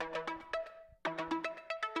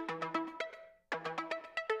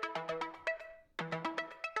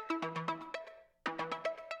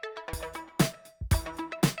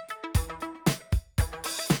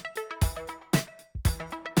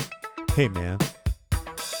Hey man,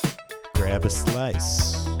 grab a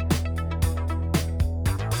slice.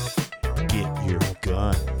 Get your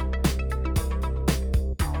gun.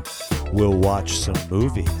 We'll watch some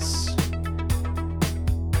movies.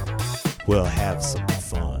 We'll have some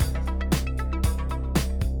fun.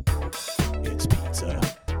 It's pizza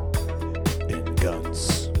and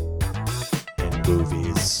guns and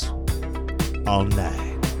movies all night.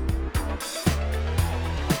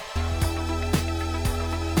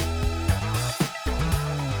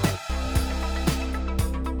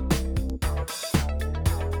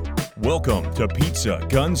 Welcome to Pizza,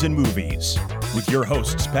 Guns, and Movies with your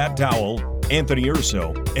hosts Pat Dowell, Anthony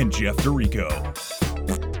Urso, and Jeff DeRico.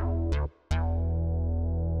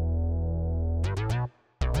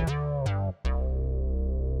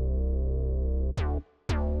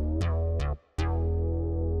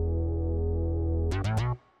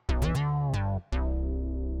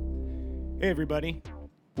 Hey everybody,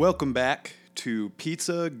 welcome back to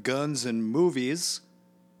Pizza, Guns, and Movies.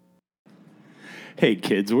 Hey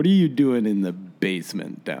kids, what are you doing in the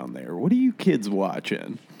basement down there? What are you kids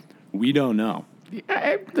watching? We don't know.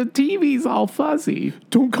 The TV's all fuzzy.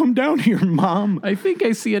 Don't come down here, Mom. I think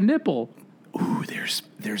I see a nipple. Ooh, there's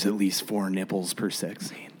at least 4 nipples per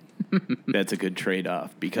sex scene. That's a good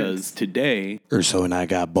trade-off because today, Urso and I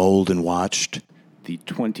got bold and watched the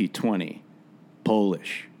 2020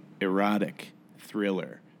 Polish erotic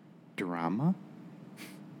thriller drama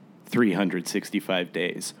 365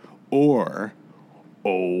 Days, or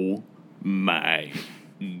Oh My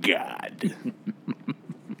God.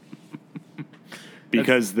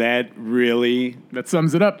 Because that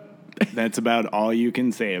sums it up. that's about all you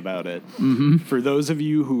can say about it. Mm-hmm. For those of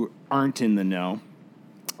you who aren't in the know,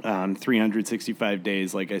 365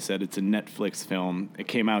 Days, like I said, it's a Netflix film. It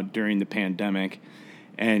came out during the pandemic,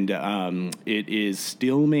 and it is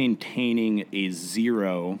still maintaining a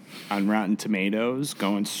 0 on Rotten Tomatoes,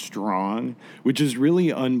 going strong, which is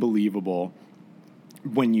really unbelievable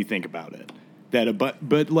when you think about it.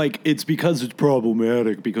 But like, it's because it's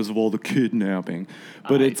problematic because of all the kidnapping.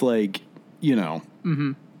 But it's like, you know.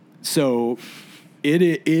 Mm-hmm. So it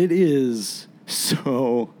is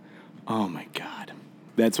so. Oh my God,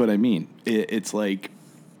 that's what I mean. It's like,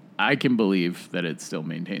 I can believe that it still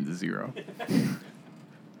maintains a 0.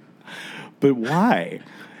 but why?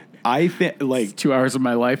 I think like 2 hours of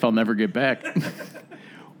my life I'll never get back.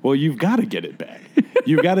 Well, you've got to get it back.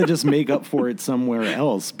 You've got to just make up for it somewhere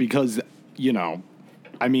else because, you know,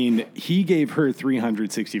 I mean, he gave her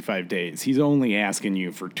 365 days. He's only asking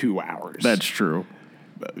you for 2 hours. That's true.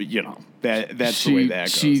 You know, that's the way that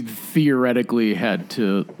goes. She theoretically had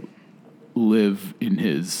to live in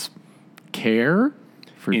his care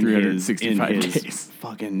for 365 days.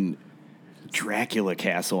 Fucking Dracula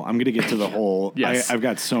castle. I'm going to get to the whole... Yes. I've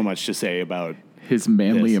got so much to say about... His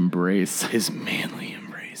manly embrace. His manly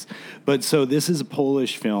embrace. But so this is a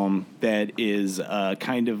Polish film that is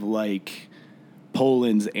kind of like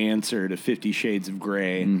Poland's answer to 50 Shades of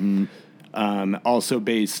Grey. Mm-hmm. Also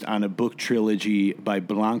based on a book trilogy by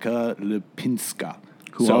Blanka Lipinska.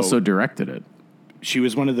 Who also directed it. She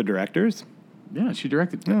was one of the directors? Yeah, she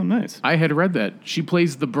directed it. Oh, nice. I had read that. She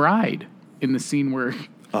plays the bride in the scene where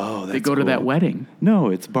they go to that wedding. No,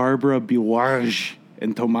 it's Barbara Bilarz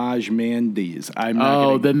and Tomasz Mendes.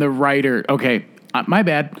 Then the writer. Okay, my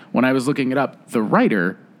bad. When I was looking it up, the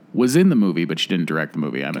writer was in the movie, but she didn't direct the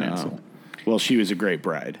movie. I'm an asshole. Well, she was a great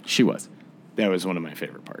bride. She was. That was one of my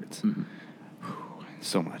favorite parts. Mm-hmm.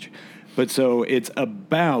 So much. But so it's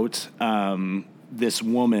about this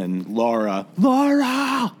woman, Laura,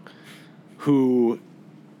 who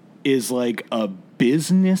is like a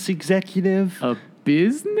business executive. A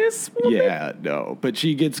businesswoman? Yeah, no. But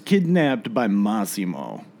she gets kidnapped by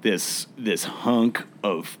Massimo, this hunk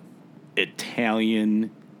of Italian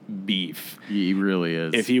beef. He really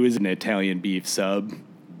is. If he was an Italian beef sub,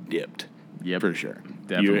 dipped. Yep. For sure.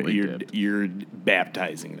 Definitely you're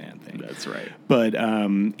baptizing that thing. That's right. But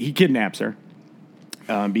he kidnaps her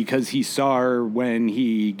because he saw her when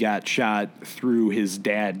he got shot through his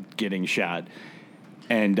dad getting shot.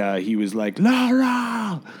 And he was like,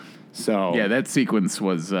 Laura! So yeah, that sequence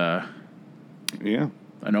was an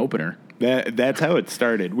opener. That's how it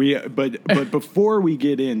started. But before we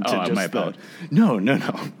get into no.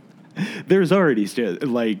 There's already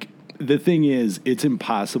like the thing is, it's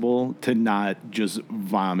impossible to not just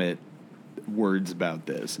vomit words about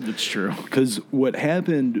this. That's true. Because what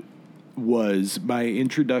happened was my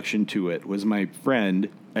introduction to it was my friend,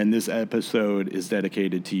 and this episode is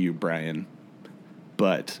dedicated to you, Brian.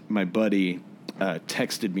 But my buddy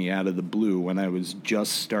texted me out of the blue when I was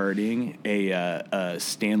just starting a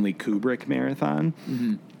Stanley Kubrick marathon.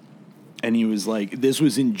 Mm-hmm. And he was like, this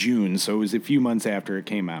was in June, so it was a few months after it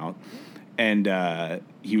came out. And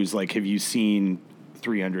he was like, have you seen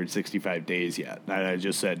 365 Days yet? And I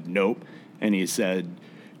just said, nope. And he said,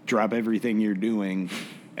 drop everything you're doing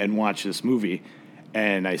and watch this movie.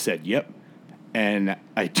 And I said, yep. And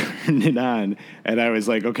I turned it on, and I was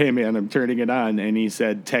like, okay, man, I'm turning it on. And he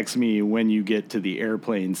said, text me when you get to the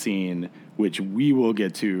airplane scene, which we will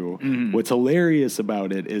get to. Mm-hmm. What's hilarious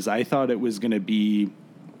about it is I thought it was going to be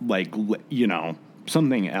like, you know,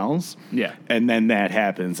 something else. Yeah. And then that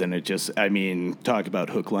happens, and it just, I mean, talk about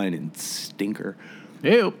hook, line, and stinker.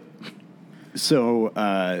 Ew. So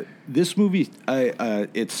this movie,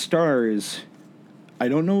 it stars, I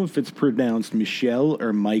don't know if it's pronounced Michelle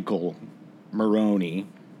or Michael Maroney,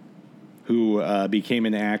 who became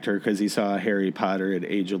an actor because he saw Harry Potter at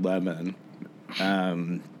age 11,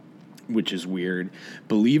 which is weird.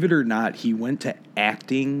 Believe it or not, he went to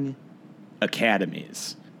acting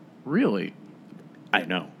academies. Really? I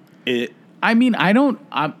know. I mean,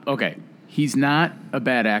 okay. He's not a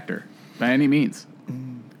bad actor by any means.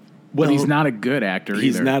 Well, but he's not a good actor either.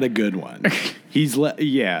 He's not a good one. He's like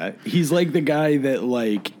the guy that,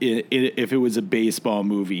 like, if it was a baseball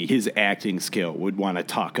movie, his acting skill would want to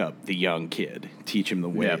talk up the young kid, teach him the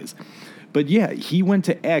ways. Yep. But yeah, he went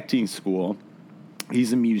to acting school.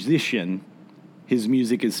 He's a musician. His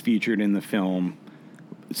music is featured in the film.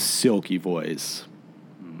 Silky voice.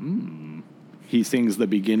 He sings the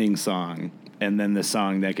beginning song, and then the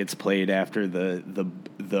song that gets played after the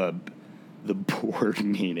board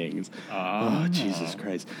meetings. Oh, Jesus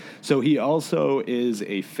Christ. So he also is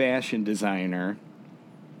a fashion designer,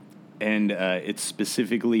 and it's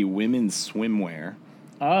specifically women's swimwear.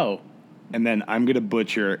 Oh. And then I'm going to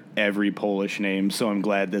butcher every Polish name, so I'm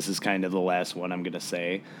glad this is kind of the last one I'm going to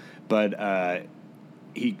say. But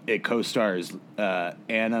it co-stars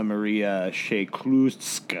Anna Maria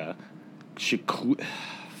Szekluska.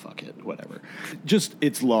 Fuck it, whatever. Just,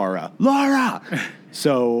 it's Laura. Laura!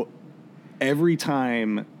 So every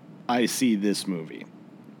time I see this movie,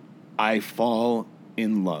 I fall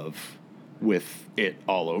in love with it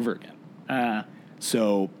all over again.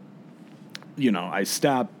 So, you know, I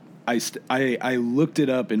looked it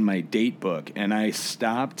up in my date book, and I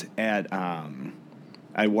stopped at,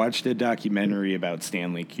 I watched a documentary about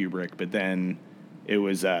Stanley Kubrick, but then it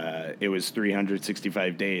was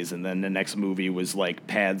 365 Days, and then the next movie was like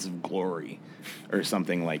Paths of Glory or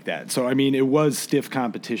something like that. So, I mean, it was stiff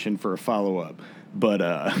competition for a follow-up, but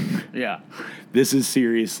yeah, this is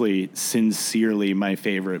sincerely my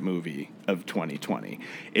favorite movie of 2020.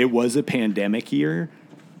 It was a pandemic year,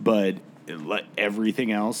 but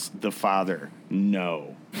everything else, The Father,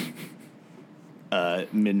 no.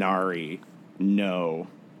 Minari, no.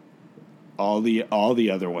 All the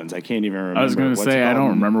other ones, I can't even remember. I was going to say, I don't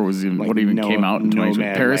remember what even came out in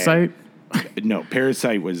 2020. Parasite? No,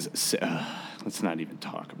 Parasite was... let's not even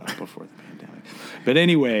talk about it before the pandemic. But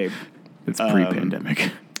anyway... It's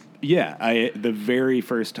pre-pandemic. Yeah, the very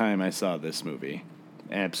first time I saw this movie,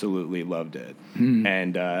 absolutely loved it.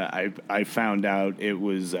 And I found out it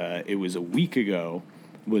was a week ago,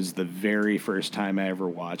 was the very first time I ever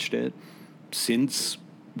watched it. Since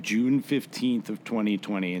June 15th of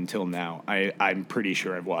 2020 until now, I'm pretty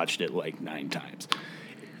sure I've watched it like 9 times.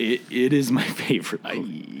 It is my favorite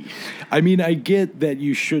movie. I mean, I get that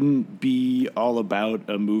you shouldn't be all about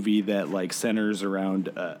a movie that like centers around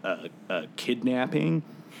a kidnapping,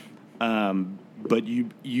 but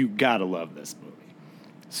you gotta love this movie.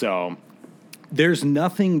 So there's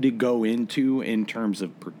nothing to go into in terms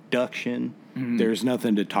of production. Mm-hmm. There's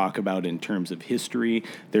nothing to talk about in terms of history.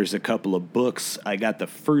 There's a couple of books. I got the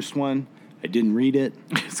first one. I didn't read it.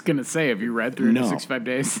 I was going to say, have you read 365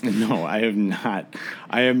 Days? No, I have not.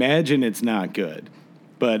 I imagine it's not good,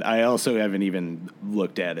 but I also haven't even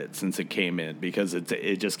looked at it since it came in because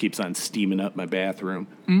it just keeps on steaming up my bathroom.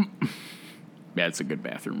 Yeah, it's a good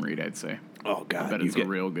bathroom read, I'd say. Oh, God. I bet it's a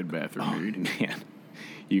real good bathroom read. Man,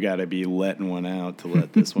 you got to be letting one out to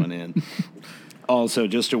let this one in. Also,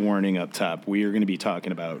 just a warning up top, we are going to be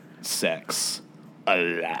talking about sex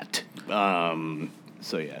a lot.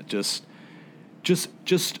 So, yeah, just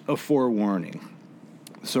a forewarning.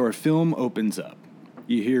 So our film opens up.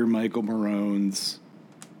 You hear Michael Marone's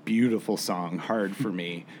beautiful song, Hard For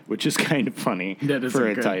Me, which is kind of funny for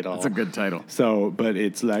a title. It's a good title. So, but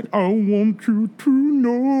it's like, I want you to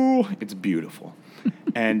know. It's beautiful.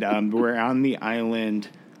 And we're on the island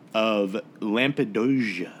of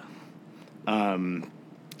Lampedusa,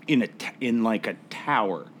 in like a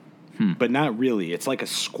tower. But not really. It's like a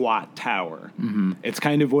squat tower. Mm-hmm. It's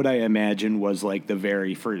kind of what I imagine was like the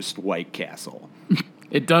very first White Castle.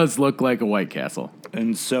 It does look like a White Castle.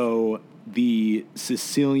 And so the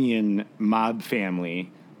Sicilian mob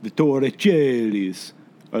family, the Torricellis,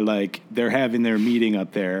 are like, they're having their meeting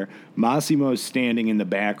up there. Massimo's standing in the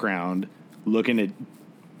background looking at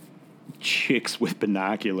chicks with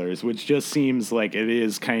binoculars, which just seems like it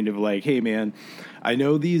is kind of like, hey, man, I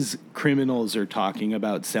know these criminals are talking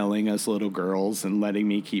about selling us little girls and letting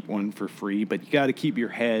me keep one for free, but you got to keep your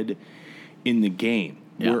head in the game.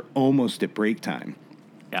 Yeah. We're almost at break time.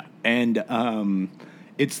 Yeah. And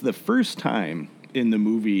it's the first time in the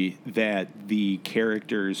movie that the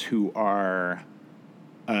characters who are,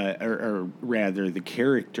 or rather the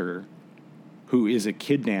character who is a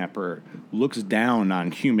kidnapper looks down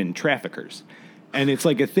on human traffickers. And it's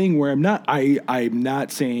like a thing where I'm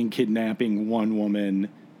not saying kidnapping one woman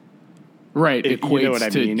Right, you know equates what I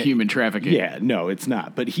to mean? human trafficking. Yeah, no, it's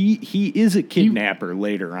not. But he is a kidnapper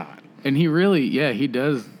later on. And he really, he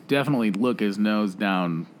does definitely look his nose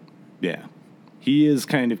down. Yeah. He is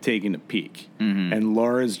kind of taking a peek. Mm-hmm. And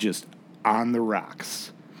Laura's just on the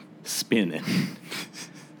rocks, spinning.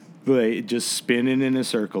 Like, just spinning in a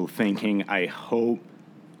circle, thinking, I hope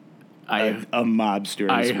a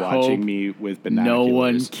mobster is watching me with binoculars. No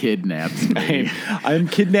one kidnaps me. I'm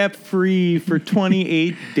kidnapped free for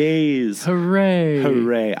 28 days. Hooray.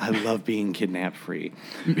 Hooray. I love being kidnapped free.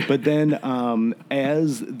 But then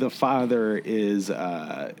as the father is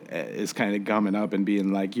kind of gumming up and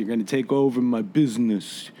being like, you're going to take over my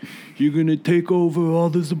business. You're going to take over all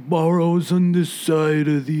the Zabaros on this side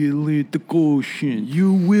of the Atlantic Ocean.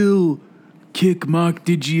 You will kick Mark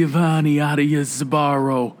DiGiovanni out of your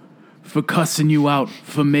Zabaro for cussing you out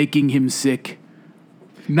for making him sick.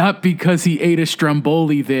 Not because he ate a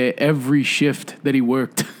Stromboli there every shift that he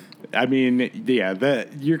worked. I mean, yeah,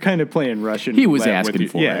 you're kind of playing Russian He was roulette asking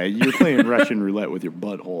with for yeah, it. you're playing Russian roulette with your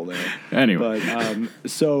butthole there. Anyway. But,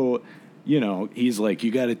 so, you know, he's like,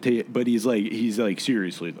 you got to take, but he's like,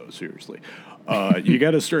 seriously, though, seriously. You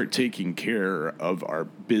got to start taking care of our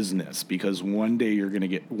business because one day you're going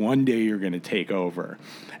to take over.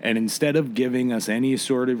 And instead of giving us any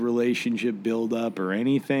sort of relationship build up or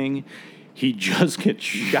anything, he just gets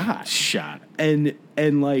shot. And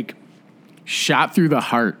like Shot through the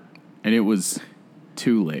heart, and it was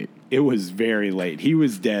too late. it was very late. He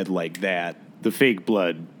was dead like that. The fake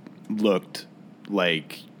blood looked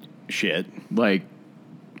like shit. Like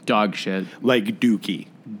dog shit. Like Dookie.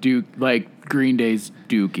 Like Green Day's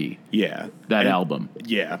Dookie. Yeah. That album.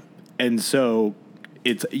 Yeah. And so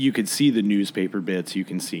you could see the newspaper bits, you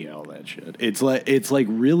can see all that shit. It's like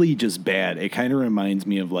really just bad. It kind of reminds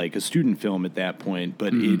me of like a student film at that point,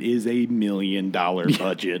 but it is a $1 million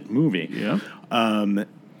budget movie. Yeah.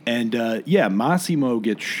 Massimo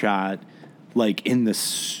gets shot like in the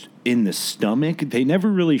stomach. They never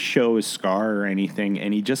really show a scar or anything,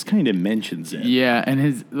 and he just kind of mentions it. Yeah,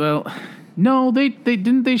 and no, they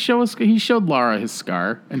didn't. They show us. He showed Laura his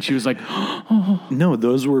scar, and she was like, No,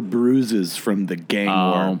 those were bruises from the gang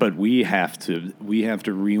war. But we have to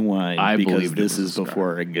rewind because this is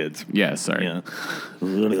before it gets. Yeah, sorry. Yeah.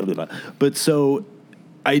 But so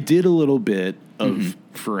I did a little bit of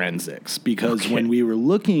forensics because when we were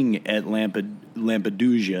looking at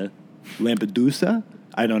Lampedusa,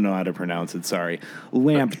 I don't know how to pronounce it. Sorry,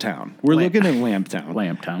 Lamptown. We're looking at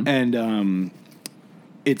Lamptown. And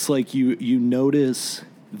it's like you notice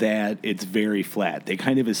that it's very flat. They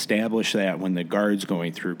kind of establish that when the guard's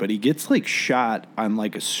going through, but he gets like shot on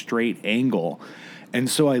like a straight angle. And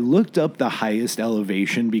so I looked up the highest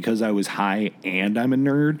elevation because I was high and I'm a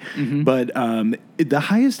nerd. But the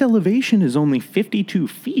highest elevation is only 52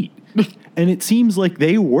 feet. And it seems like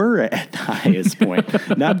they were at the highest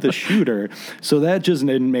point, not the shooter. So that just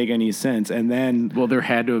didn't make any sense. And then... Well, there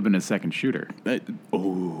had to have been a second shooter.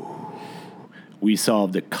 We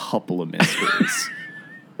solved a couple of mysteries.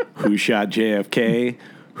 Who shot JFK?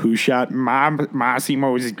 Who shot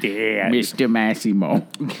Massimo's dad? Mr. Massimo.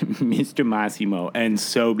 Mr. Massimo. And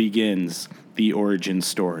so begins the origin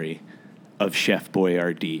story of Chef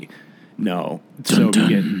Boyardee. No. So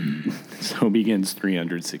begins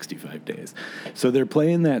 365 days. So they're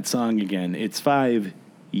playing that song again. It's 5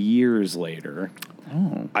 years later.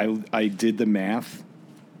 Oh. I did the math.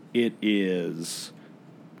 It is...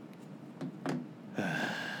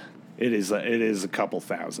 It is a couple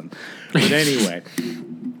thousand. But anyway.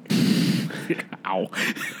 Ow.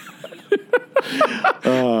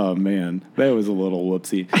 Oh, man. That was a little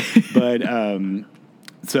whoopsie. But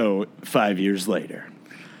so 5 years later,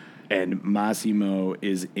 and Massimo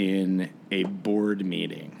is in a board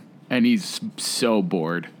meeting. And he's so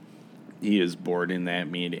bored. He is bored in that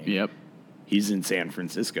meeting. Yep. He's in San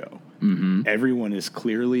Francisco. Mm-hmm. Everyone is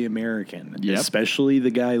clearly American, yep. Especially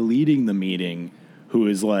the guy leading the meeting who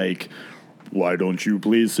is like, why don't you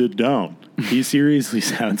please sit down? He seriously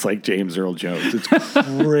sounds like James Earl Jones. It's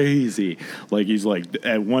crazy. Like, he's like,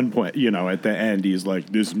 at one point, at the end, he's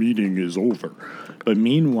like, this meeting is over. But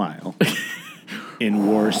meanwhile, in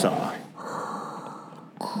Warsaw,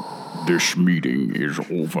 This meeting is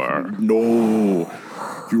over. no,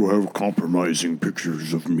 you have compromising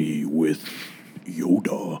pictures of me with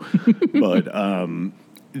Yoda. But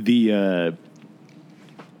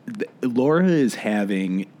Laura is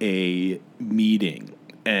having a meeting,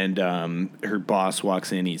 and her boss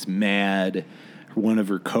walks in. He's mad. One of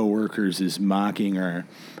her coworkers is mocking her,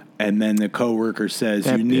 and then the coworker says,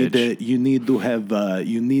 That "You need bitch. you need to have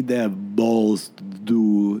balls to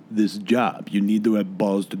do this job. You need to have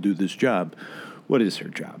balls to do this job." What is her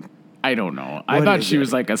job? I don't know. I What thought is she it?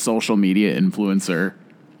 was like a social media influencer.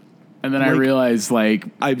 And then I Like, realized, like,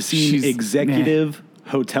 I've seen she's- executive,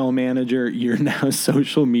 hotel manager. You're now a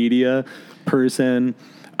social media person.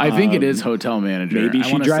 I think it is hotel manager. Maybe I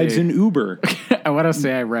she wanna drives say- an Uber. I want to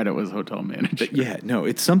say I read it was hotel manager. Yeah, no,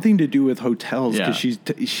 it's something to do with hotels Yeah. because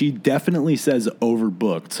she definitely says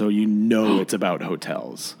overbooked, so it's about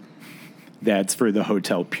hotels. That's for the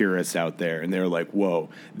hotel purists out there, and they're like, "Whoa,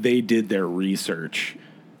 they did their research.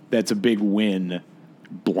 That's a big win,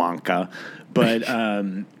 Blanca." But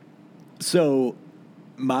so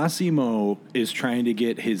Massimo is trying to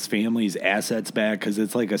get his family's assets back because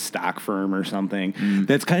it's like a stock firm or something.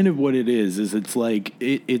 That's kind of what it is. It's like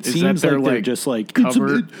it Is seems that their, like they're like, just like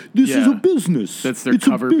cover? this is a Yeah. business. That's their It's a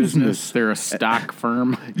cover business. They're a stock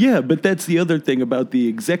firm. Yeah, but that's the other thing about the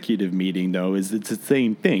executive meeting, though, is it's the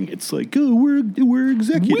same thing. It's like, oh, we're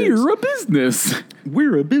executives. We're a business.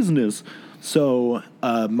 We're a business. So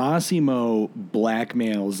Massimo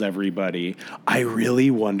blackmails everybody. I really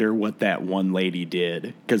wonder what that one lady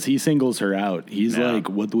did because he singles her out. He's Yeah. like,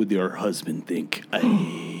 "What would your husband think?"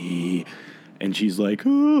 Ay. And she's like,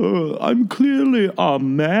 "Oh, I'm clearly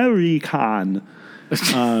American."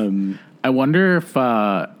 I wonder if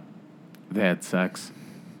they had sex.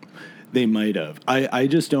 They might have. I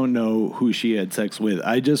just don't know who she had sex with.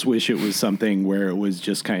 I just wish it was something where it was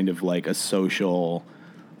just kind of like a social,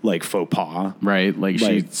 like, faux pas. Right? Like she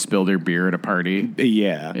Like- spilled her beer at a party.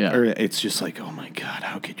 Yeah. Yeah. Or it's just like, oh my God,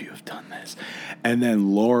 how could you have done this? And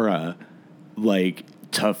then Laura, like,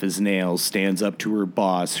 tough as nails, stands up to her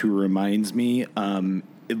boss, who reminds me,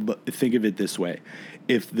 think of it this way.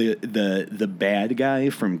 If the bad guy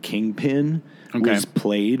from Kingpin Okay. was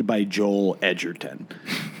played by Joel Edgerton,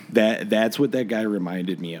 that's what that guy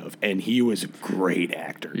reminded me of. And he was a great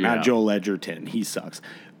actor. Yeah. Not Joel Edgerton. He sucks.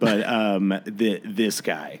 But this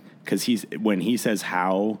guy, because when he says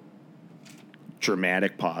how,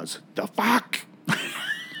 dramatic pause. The fuck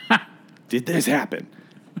did this happen?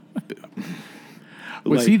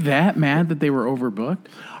 Was Like, he that mad that they were overbooked?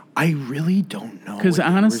 I really don't know. Because what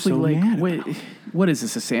they were honestly, so like, mad wait, about. what is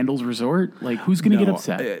this, a sandals resort? Like, who's going to get No,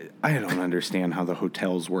 upset? I don't understand how the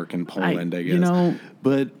hotels work in Poland, I guess. you know-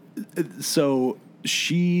 But so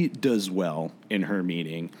she does well in her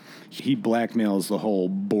meeting. He blackmails the whole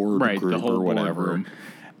board Right, the group whole or board whatever. room.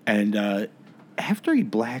 And after he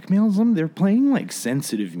blackmails them, they're playing like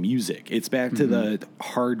sensitive music. It's back to the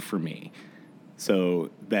Hard for Me. So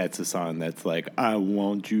that's a song that's like, I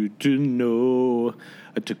want you to know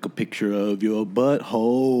I took a picture of your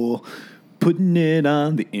butthole, putting it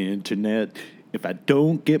on the internet. If I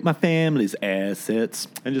don't get my family's assets.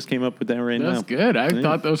 I just came up with that right now. That's good. I Yeah.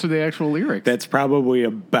 thought those were the actual lyrics. That's probably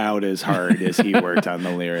about as hard as he worked on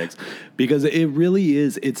the lyrics, because it really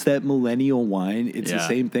is. It's that millennial whine. It's the Yeah.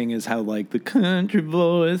 same thing as how like the country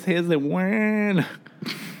voice has a whine,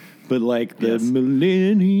 but like the Yes.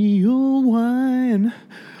 millennial whine.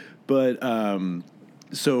 But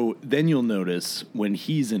so then you'll notice when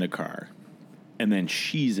he's in a car, and then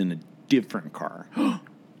she's in a different car.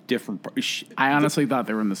 Different part. I honestly thought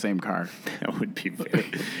they were in the same car. That would be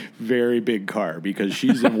very, very big car, because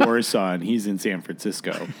she's in Warsaw and he's in San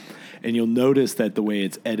Francisco. And you'll notice that the way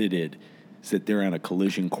it's edited is that they're on a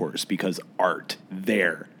collision course, because art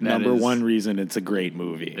there. That Number is- one reason it's a great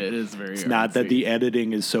movie. It is very It's not that artsy. the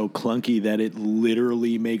editing is so clunky that it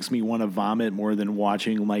literally makes me want to vomit more than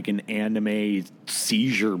watching like an anime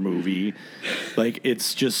seizure movie. Like,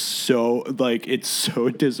 it's just so, like, it's so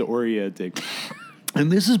disorienting. And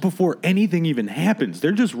this is before anything even happens.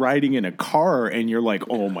 They're just riding in a car, and you're like,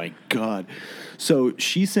 oh my God. So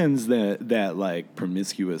she sends that like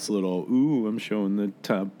promiscuous little, ooh, I'm showing the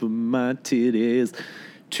top of my titties,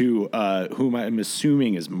 to whom I'm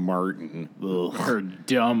assuming is Martin. Ugh. Her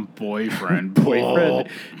dumb boyfriend. Boyfriend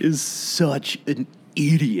Oh. is such an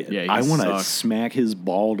idiot. Yeah, he I want to sucks. smack his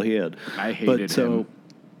bald head. I hated him.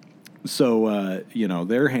 So,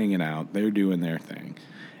 they're hanging out. They're doing their thing.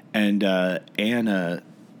 And Anna,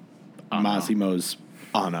 Massimo's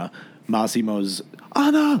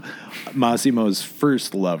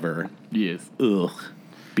first lover. Yes. Ugh.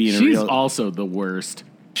 Being She's a real, also the worst.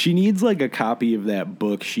 she needs like a copy of that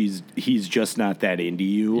book. He's just not that into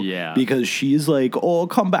you. Yeah. Because she's like, oh,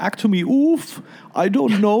 come back to me. Oof. I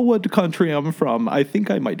don't know what country I'm from. I think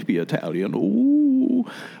I might be Italian. Ooh.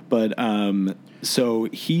 But so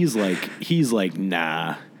he's like,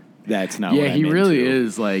 nah, that's not what I'm he really into.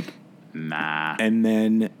 is like, nah. And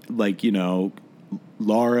then, like, you know,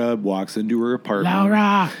 Laura walks into her apartment.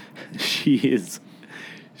 Laura! She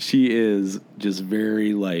is just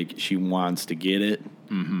very, like, she wants to get it.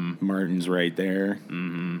 Mm-hmm. Martin's right there.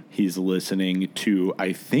 Mm-hmm. He's listening to,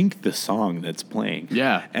 I think, the song that's playing.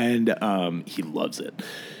 Yeah. And he loves it.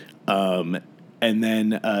 And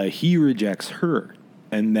then he rejects her.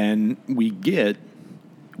 And then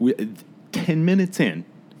 10 minutes in,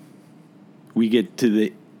 we get to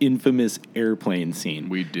the infamous airplane scene.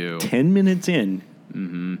 We do. 10 minutes in,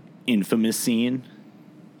 infamous scene.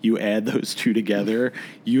 You add those two together,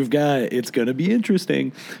 it's going to be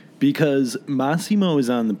interesting because Massimo is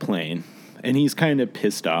on the plane and he's kind of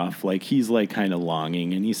pissed off. Like, he's like kind of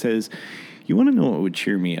longing, and he says, you want to know what would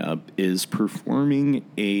cheer me up is performing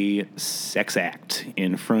a sex act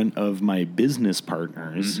in front of my business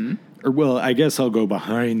partners. Mm-hmm. Or, well, I guess I'll go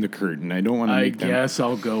behind the curtain. I don't want to make them... I guess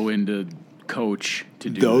I'll go into coach to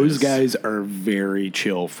do Those this. guys are very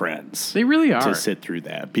chill friends. They really are. To sit through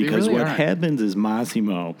that. Because really what are. happens is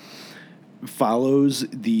Massimo follows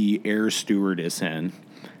the air stewardess in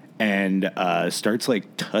and starts like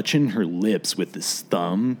touching her lips with his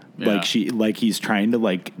thumb, Yeah. like he's trying to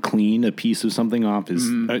like clean a piece of something off his,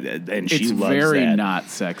 and she It's loves very that. not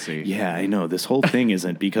sexy. Yeah, I know. This whole thing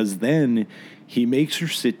isn't, because then he makes her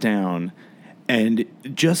sit down and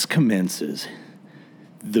just commences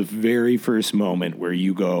the very first moment where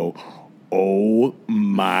you go, oh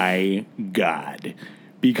my God,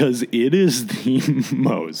 because it is the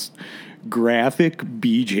most graphic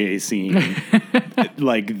BJ scene,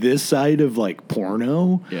 like this side of like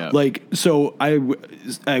porno. Yeah. Like, so I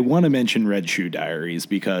want to mention Red Shoe Diaries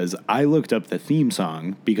because I looked up the theme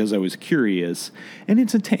song because I was curious, and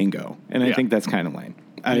it's a tango, and I Yeah. think that's kind of lame.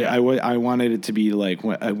 I wanted it to be like,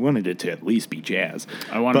 I wanted it to at least be jazz.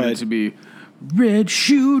 I wanted it to be Red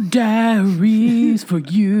Shoe Diaries for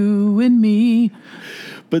you and me.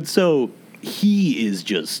 But so he is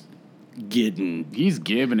just He's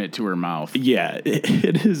giving it to her mouth. Yeah,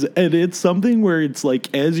 it is. And it's something where it's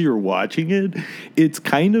like, as you're watching it, it's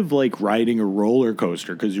kind of like riding a roller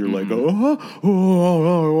coaster because you're like,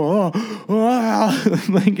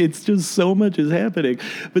 like it's just so much is happening.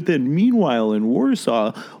 But then meanwhile in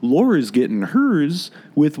Warsaw, Laura's getting hers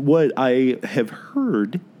with what I have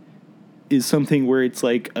heard is something where it's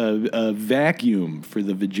like a vacuum for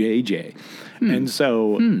the vajayjay. And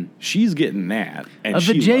so she's getting that. And A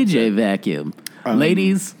she loves vajayjay it. vacuum.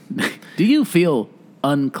 Ladies, do you feel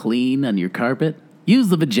unclean on your carpet? Use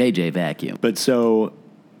the vajayjay vacuum. But so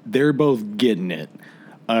they're both getting it.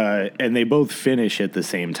 And they both finish at the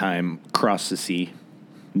same time. Cross the sea.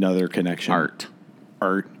 Another connection.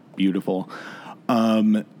 Art. Beautiful.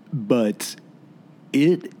 But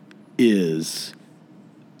it is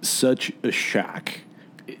such a shock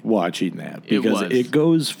watching that because was. it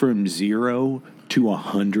goes from 0 to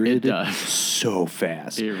 100 It does. so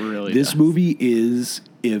fast. It really This does. movie is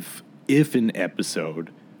if an episode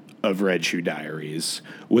of Red Shoe Diaries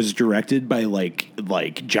was directed by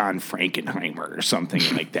like John Frankenheimer or something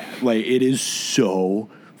like that. Like, it is so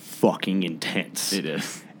fucking intense. It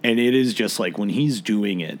is. And it is just like when he's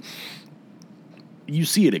doing it, you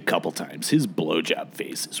see it a couple times. His blowjob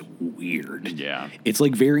face is weird. Yeah. It's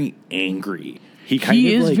like very angry. He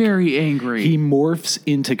He is very angry. He morphs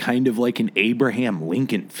into kind of like an Abraham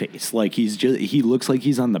Lincoln face. Like he looks like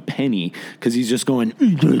he's on the penny because he's just going. As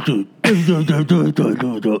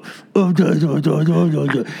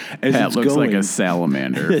That it's looks like going. a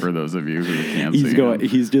salamander for those of you who can't He's see going. him.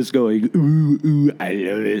 He's just going. Ooh, ooh, I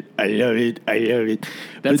love it. I love it. I love it.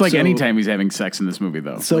 That's But like so- anytime he's having sex in this movie,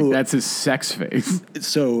 though. So- Like, that's his sex face.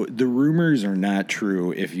 So the rumors are not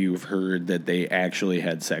true if you've heard that they actually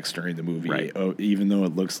had sex during the movie, Right. even though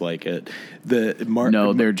it looks like it.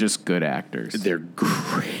 No, they're just good actors. They're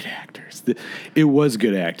great actors. It was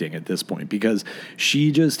good acting at this point because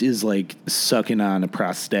she just is like sucking on a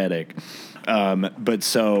prosthetic. But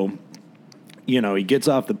so, you know, he gets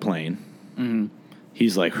off the plane. Mm-hmm.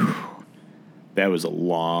 He's like, "Whew, that was a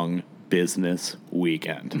long business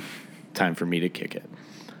weekend. Time for me to kick it."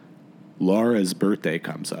 Laura's birthday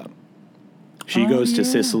comes up. She goes to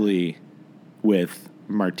Sicily with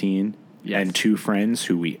Martine Yes. and two friends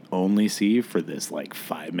who we only see for this like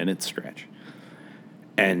 5-minute stretch.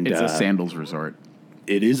 And It's a sandals resort.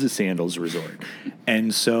 it is a sandals resort.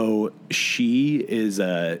 And so she is,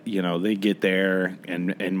 they get there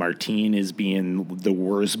and Martine is being the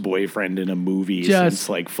worst boyfriend in a movie since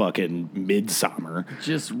like fucking Midsummer.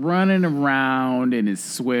 Just running around in his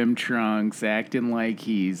swim trunks, acting like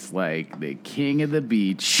he's like the king of the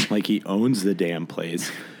beach. Like he owns the damn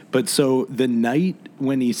place. But so the night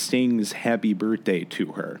when he sings Happy Birthday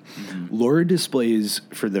to her, Laura displays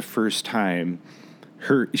for the first time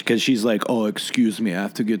because she's like, oh, excuse me, I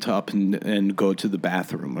have to get up and go to the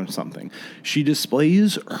bathroom or something. She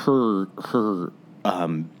displays her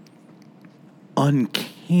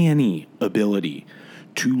uncanny ability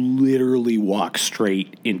to literally walk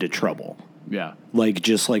straight into trouble. Yeah. Like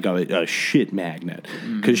just like a shit magnet.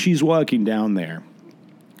 Because she's walking down there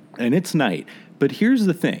and it's night. But here's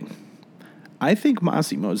the thing. I think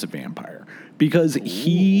Massimo's a vampire because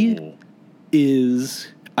he is...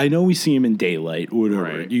 I know we see him in daylight, whatever.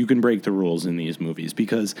 Right. You can break the rules in these movies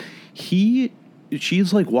because she's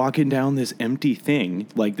like walking down this empty thing,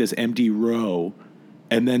 like this empty row,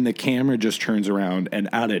 and then the camera just turns around and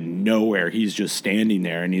out of nowhere he's just standing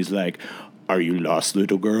there and he's like, "Are you lost,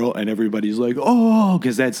 little girl?" And everybody's like, "Oh,"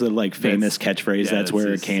 because that's the like famous catchphrase. Yeah, that's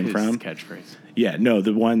where his, it came his from. Catchphrase. Yeah, no,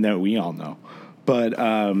 the one that we all know. But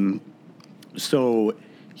so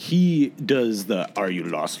he does the "Are you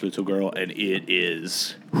lost, little girl?" and it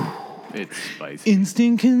is It's spicy.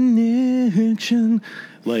 instant connection.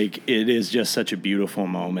 Like it is just such a beautiful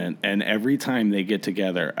moment. And every time they get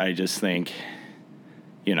together, I just think,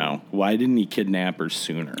 why didn't he kidnap her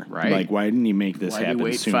sooner? Right. Like, why didn't he make this Why'd happen he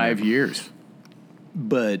wait sooner? 5 years?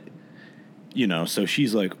 But, so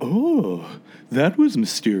she's like, oh, that was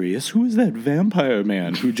mysterious. Who is that vampire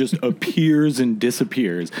man who just appears and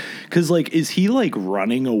disappears? Because, like, is he, like,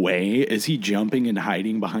 running away? Is he jumping and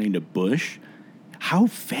hiding behind a bush? How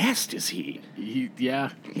fast is he? He's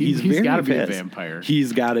very got to be a fast. vampire.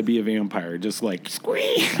 He's got to be a vampire. Just like,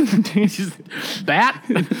 squeak. Bat?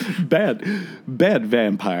 bad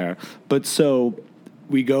vampire. But so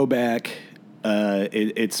we go back.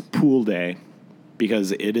 It's pool day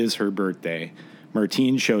because it is her birthday.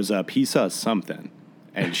 Martine shows up. He saw something,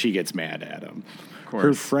 and she gets mad at him. course.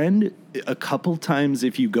 Her friend, a couple times,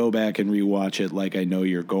 if you go back and rewatch it, like I know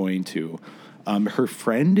you're going to, her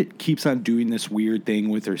friend keeps on doing this weird thing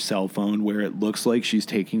with her cell phone where it looks like she's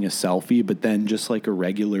taking a selfie, but then just like a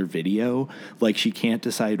regular video, like she can't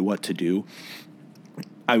decide what to do.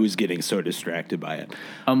 I was getting so distracted by it.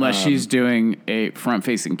 Unless she's doing a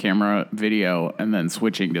front-facing camera video and then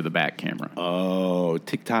switching to the back camera. Oh,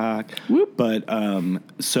 TikTok. Whoop. But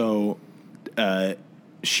so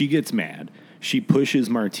she gets mad. She pushes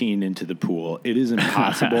Martine into the pool. It is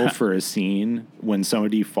impossible for a scene when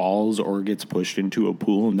somebody falls or gets pushed into a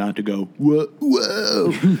pool not to go, whoa,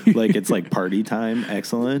 whoa. Like it's like party time.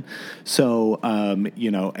 Excellent. So,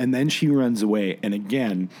 and then she runs away. And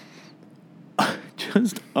again,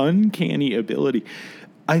 just uncanny ability.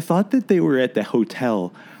 I thought that they were at the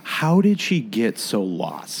hotel. How did she get so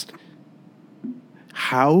lost?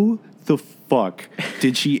 How the fuck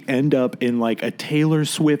did she end up in like a Taylor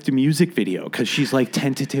Swift music video? Because she's like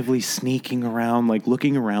tentatively sneaking around, like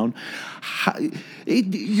looking around.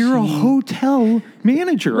 You're a hotel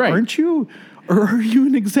manager, Right. aren't you? Or are you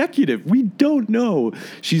an executive? We don't know.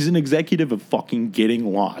 She's an executive of fucking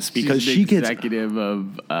getting lost because She's she the gets. executive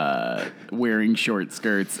of wearing short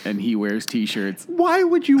skirts and he wears t-shirts. Why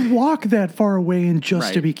would you walk that far away in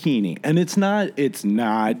just a Right. bikini? And it's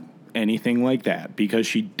not anything like that because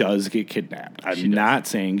she does get kidnapped. I'm not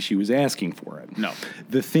saying she was asking for it. No.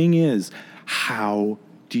 The thing is, how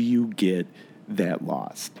do you get that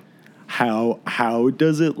lost? How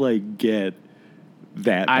does it like get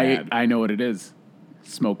that bad? I know what it is.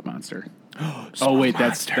 Smoke Monster. Oh wait,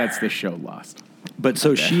 that's the show Lost. But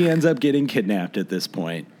so she ends up getting kidnapped at this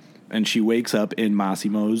point, and she wakes up in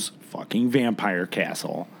Massimo's fucking vampire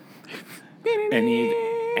castle.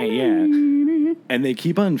 And they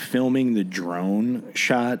keep on filming the drone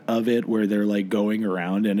shot of it where they're like going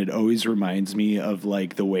around, and it always reminds me of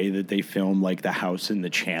like the way that they film like the house in The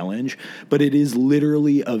Challenge, but it is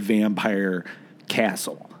literally a vampire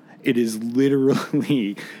castle. It is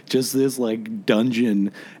literally just this like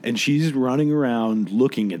dungeon, and she's running around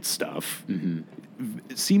looking at stuff,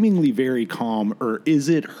 seemingly very calm. Or is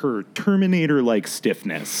it her Terminator-like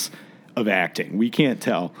stiffness of acting? We can't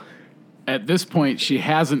tell. At this point, she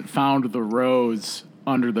hasn't found the rose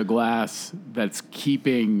under the glass that's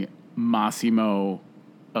keeping Massimo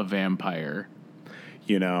a vampire.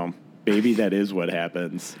 You know, maybe that is what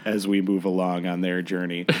happens as we move along on their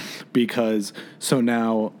journey. Because so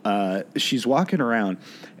now she's walking around,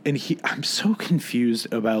 and I'm so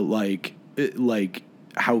confused about like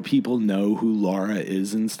how people know who Laura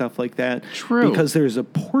is and stuff like that. True. Because there's a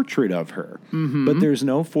portrait of her, but there's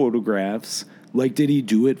no photographs. Like, did he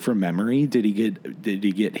do it from memory? Did he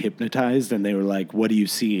get hypnotized? And they were like, "What do you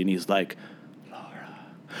see?" And he's like,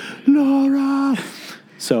 Laura.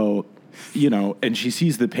 So, and she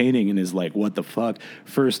sees the painting and is like, "What the fuck?"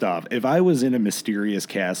 First off, if I was in a mysterious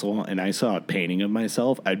castle and I saw a painting of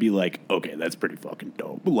myself, I'd be like, "Okay, that's pretty fucking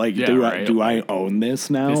dope." Like, do I own this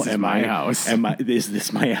now? This is my house. Is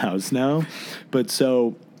this my house now? But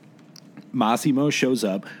so Massimo shows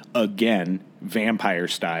up again, vampire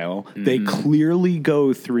style. Mm-hmm. They clearly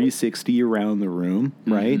go 360 around the room,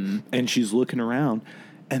 right? Mm-hmm. And she's looking around,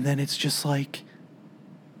 and then it's just like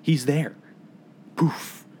he's there.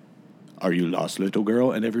 Poof. "Are you lost, little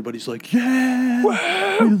girl?" And everybody's like, "Yeah,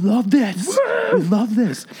 we love this. We love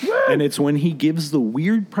this." And it's when he gives the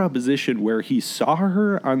weird proposition where he saw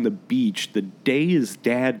her on the beach the day his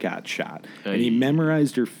dad got shot, and he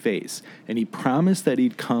memorized her face, and he promised that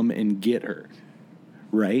he'd come and get her,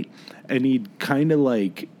 right? And he'd kind of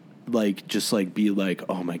like just like be like,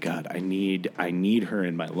 "Oh my God, I need her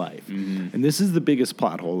in my life." Mm-hmm. And this is the biggest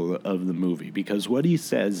plot hole of the movie, because what he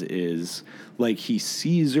says is like he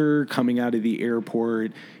sees her coming out of the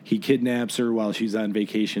airport, he kidnaps her while she's on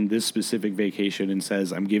vacation, this specific vacation, and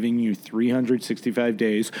says, "I'm giving you 365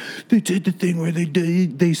 days. They did the thing where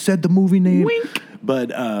they said the movie name. Wink.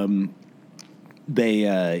 But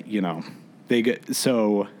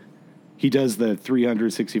so he does the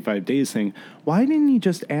 365 days thing. Why didn't he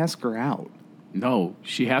just ask her out? No,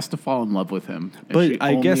 she has to fall in love with him. But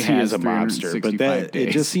I guess he is a mobster. But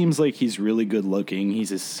it just seems like he's really good looking.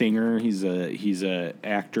 He's a singer. He's a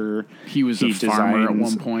actor. He was a farmer at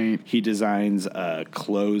one point. He designs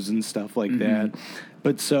clothes and stuff like that.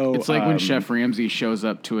 But so it's like when Chef Ramsay shows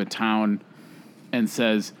up to a town and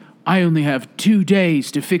says, "I only have 2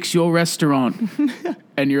 days to fix your restaurant."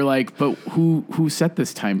 And you're like, "But who set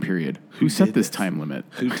this time period? Who set this time limit?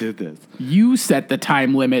 Who did this? You set the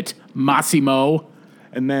time limit, Massimo."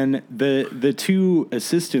 And then the two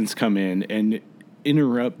assistants come in and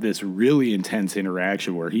interrupt this really intense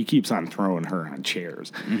interaction where he keeps on throwing her on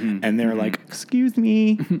chairs. Mm-hmm. And they're like, excuse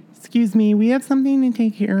me, we have something to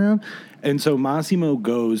take care of." And so Massimo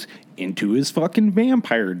goes into his fucking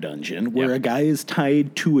vampire dungeon where a guy is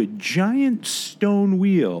tied to a giant stone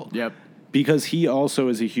wheel. Yep. Because he also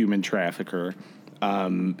is a human trafficker.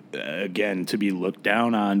 Again, to be looked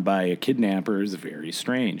down on by a kidnapper is very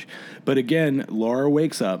strange. But again, Laura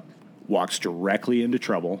wakes up, walks directly into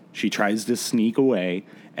trouble. She tries to sneak away.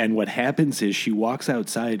 And what happens is she walks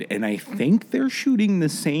outside, and I think they're shooting the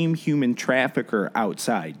same human trafficker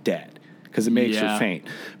outside dead, because it makes her faint.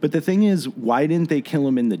 But the thing is, why didn't they kill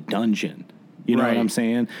him in the dungeon? You know what I'm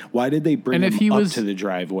saying? Why did they bring him up to the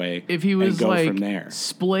driveway if he was and go like from there?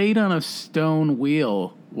 Splayed on a stone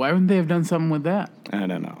wheel, why wouldn't they have done something with that? I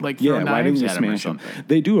don't know. Like throw why didn't knives you at him or smash him? something?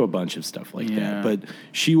 They do a bunch of stuff like that. But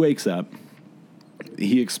she wakes up.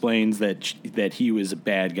 He explains that he was a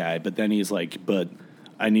bad guy, but then he's like, "But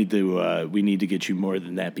we need to get you more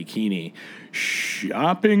than that bikini."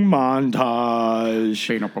 Shopping montage.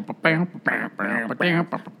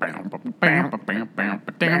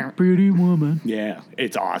 Pretty woman. Yeah,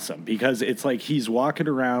 it's awesome because it's like he's walking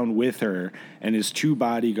around with her and his two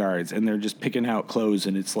bodyguards, and they're just picking out clothes,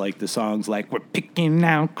 and it's like the song's like, "We're picking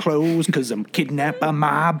out clothes because I'm kidnapped by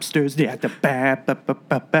mobsters." Yeah, the ba ba ba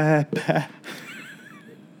ba ba ba.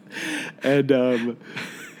 And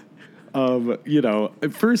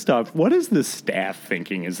first off, what is the staff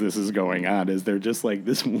thinking as this is going on? Is they're just like,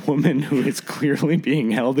 this woman who is clearly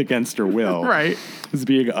being held against her will, right, is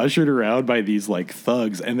being ushered around by these like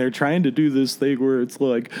thugs, and they're trying to do this thing where it's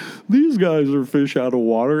like, these guys are fish out of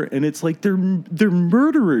water, and it's like they're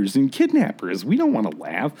murderers and kidnappers. We don't want to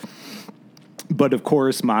laugh. But of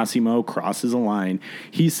course, Massimo crosses a line.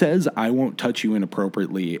 He says, "I won't touch you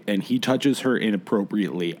inappropriately," and he touches her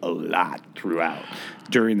inappropriately a lot throughout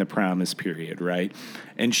during the promise period, right?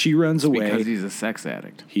 And she runs away. Because he's a sex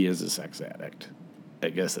addict. He is a sex addict.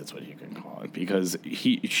 I guess that's what you can call it. Because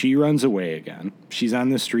she runs away again. She's on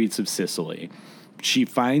the streets of Sicily. She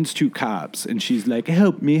finds two cops, and she's like,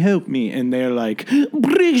 help me. And they're like,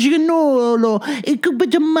 Brignolo,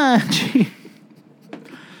 equipaggiamaggi.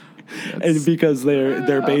 And because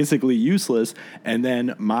they're basically useless. And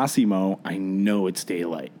then Massimo, I know it's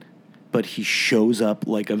daylight, but he shows up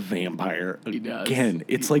like a vampire again.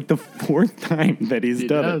 It's like the fourth time that he's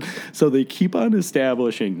done it. So they keep on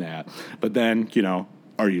establishing that. But then,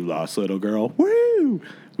 are you lost, little girl? Woo!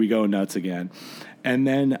 We go nuts again. And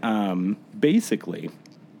then basically,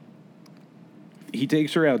 he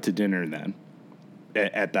takes her out to dinner then.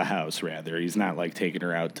 At the house, rather. He's not like taking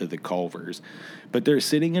her out to the Culvers. But they're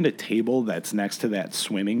sitting at a table that's next to that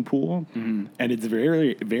swimming pool. And it's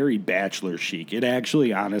very, very bachelor chic. It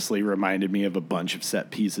actually honestly reminded me of a bunch of set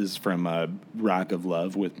pieces from Rock of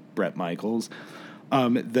Love with Bret Michaels.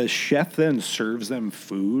 The chef then serves them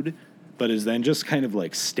food, but is then just kind of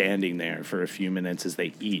like standing there for a few minutes as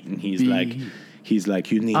they eat. And he's like,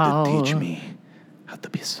 you need to teach me how to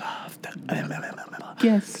be soft.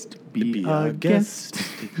 Guest. Be our guest.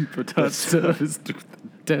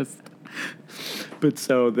 Test. But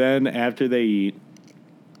so then after they eat,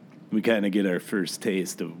 we kind of get our first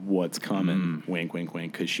taste of what's coming. Wink, wink,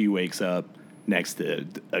 wink. Because she wakes up next to,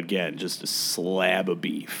 again, just a slab of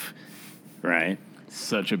beef. Right?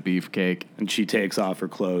 Such a beefcake. And she takes off her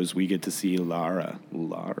clothes. We get to see Lara.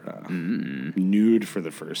 Nude for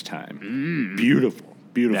the first time. Beautiful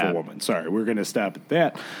woman. Sorry, we're going to stop at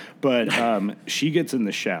that. But she gets in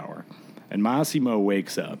the shower, and Massimo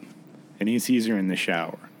wakes up, and he sees her in the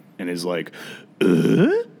shower, and is like,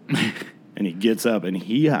 and he gets up, and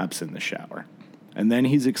he hops in the shower. And then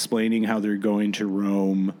he's explaining how they're going to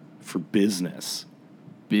Rome for business.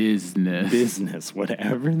 Business,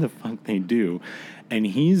 whatever the fuck they do. And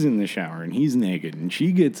he's in the shower, and he's naked, and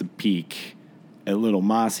she gets a peek at little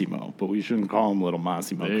Massimo, but we shouldn't call him little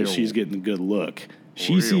Massimo because she's getting a good look.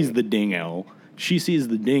 She sees the dingo, she sees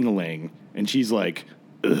the ding-a-ling, and she's like,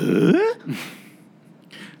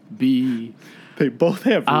 Be They both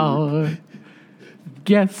have our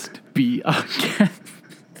guest. Be our guest.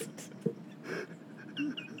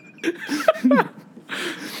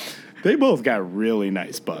 They both got really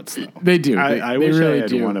nice butts, though. They do. I they wish really I had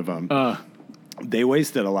do. one of them. They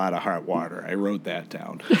wasted a lot of hot water. I wrote that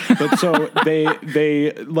down. But so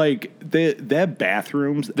they like that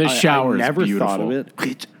bathrooms. The shower is I never beautiful. thought of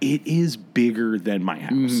it. It is bigger than my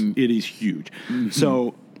house. It is huge.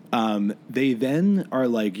 So they then are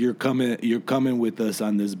like, you're coming with us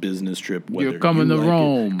on this business trip. You're coming to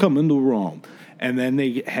Rome. Coming to Rome. And then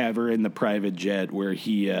they have her in the private jet where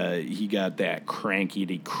he got that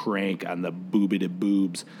crankety crank on the boobity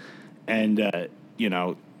boobs, and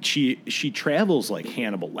she travels like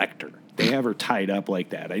Hannibal Lecter. They have her tied up like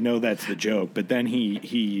that. I know that's the joke, but then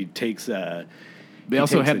he takes They he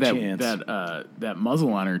also takes had a chance. that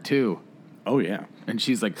muzzle on her too, Oh yeah, and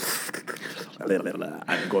she's like,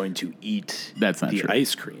 I'm going to eat That's not the true.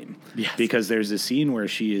 ice cream. Yes. Because there's a scene where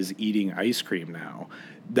she is eating ice cream now.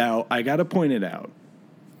 Now, I got to point it out.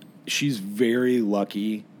 She's very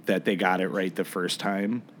lucky that they got it right the first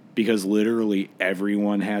time, because literally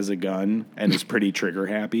everyone has a gun and is pretty trigger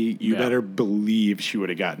happy. You Yeah. better believe she would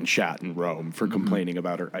have gotten shot in Rome for complaining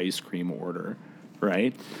about her ice cream order,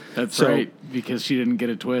 right? that's So- right, because she didn't get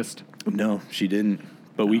a twist. No, she didn't.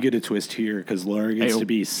 But we get a twist here because Laura gets Hey, to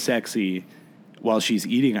be sexy while she's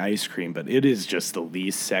eating ice cream, but it is just the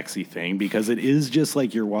least sexy thing, because it is just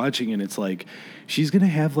like you're watching and it's like she's going to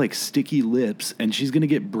have like sticky lips and she's going to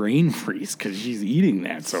get brain freeze because she's eating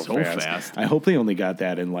that so fast. I hope they only got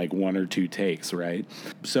that in like 1 or 2 takes, right?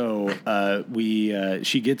 So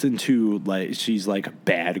she gets into, like, she's like a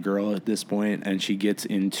bad girl at this point, and she gets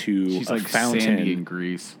into She's a like fountain. Sandy in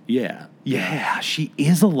Grease. Yeah, she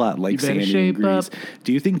is a lot like You better Sandy in shape Grease. up.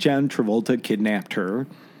 Do you think John Travolta kidnapped her?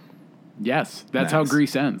 Yes, that's how Nice.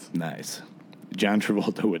 Grease ends. Nice. John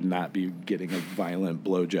Travolta would not be getting a violent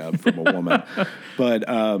blowjob from a woman. But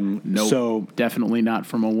Nope, so definitely not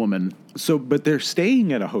from a woman. but they're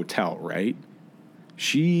staying at a hotel, right?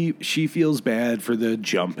 She feels bad for the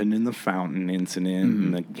jumping in the fountain incident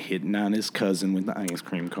and the hitting on his cousin with the ice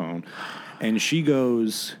cream cone. And she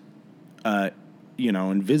goes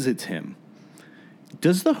and visits him.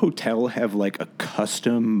 Does the hotel have like a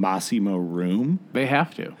custom Massimo room? They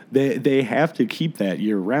have to. They have to keep that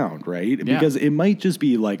year round, right? Yeah. Because it might just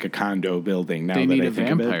be like a condo building. Now They that need I a think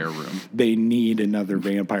of it. vampire room. They need another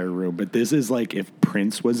vampire room. But this is like if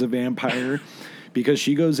Prince was a vampire, because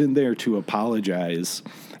she goes in there to apologize,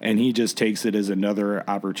 and he just takes it as another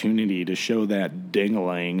opportunity to show that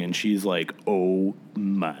ding-a-ling, and she's like, "Oh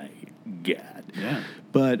my god!" Yeah.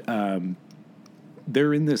 But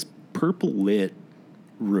they're in this purple lit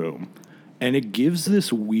room, and it gives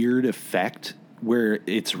this weird effect where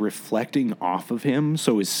it's reflecting off of him,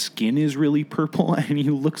 so his skin is really purple, and he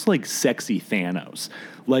looks like sexy Thanos.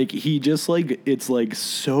 Like, he just, like, it's like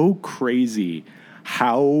so crazy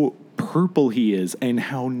how purple he is, and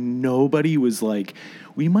how nobody was like,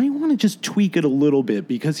 we might want to just tweak it a little bit,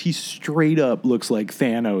 because he straight up looks like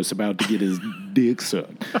Thanos about to get his dick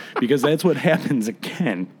sucked. Because that's what happens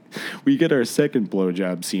again we get our second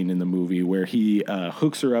blowjob scene in the movie where he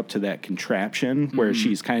hooks her up to that contraption where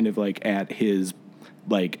she's kind of like at his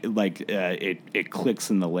it clicks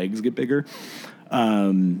and the legs get bigger.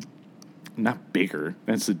 Not bigger.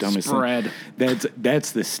 That's the dumbest Spread. thing.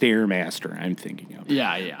 That's the Stairmaster I'm thinking of.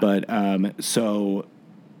 Yeah. But so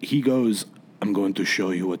he goes, I'm going to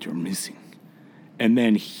show you what you're missing. And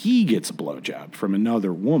then he gets a blowjob from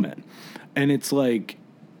another woman. And it's like,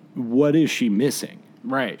 what is she missing?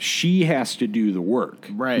 Right. She has to do the work,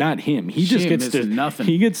 Right. not him. He She just ain't gets to missing nothing.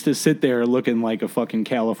 He gets to sit there looking like a fucking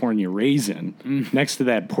California raisin next to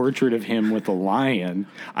that portrait of him with a lion.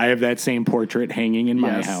 I have that same portrait hanging in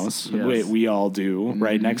my Yes, house. yes. We all do,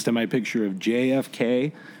 right next to my picture of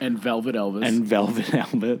JFK And Velvet Elvis. and Velvet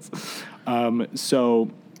Elvis. So,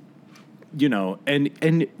 you know,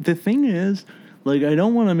 and the thing is, like, I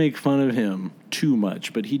don't want to make fun of him too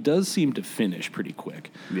much, but he does seem to finish pretty quick.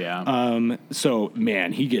 yeah. So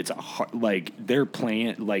man, he gets they're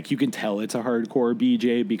playing, like, you can tell it's a hardcore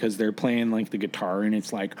BJ because they're playing like the guitar and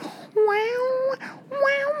it's like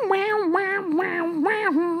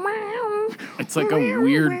It's like a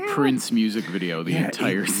weird Prince music video, the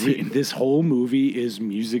entire scene. This whole movie is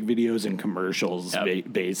music videos and commercials,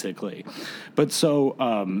 basically. But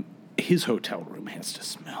so his hotel room has to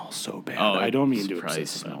smell so bad. Oh, I don't mean to probably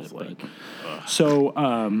obsess about it, smells like. but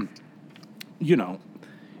so you know,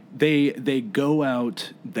 they go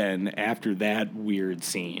out then after that weird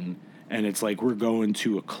scene, and it's like we're going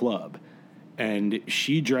to a club, and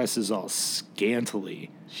she dresses all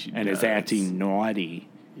scantily and is does. acting naughty.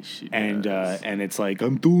 She And does. and it's like,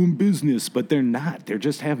 I'm doing business, but they're not. They're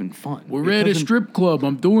just having fun. We're It at a doesn't- strip club.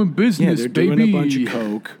 I'm doing Yeah, business, they're baby. doing a bunch of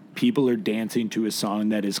coke. People are dancing to a song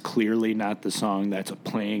that is clearly not the song that's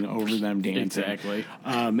playing over them dancing. Exactly.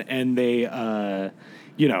 And they,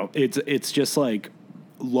 you know, it's just like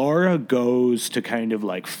Laura goes to kind of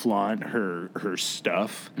like flaunt her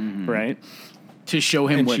stuff, right? To show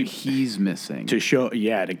him And what she- he's missing. To show,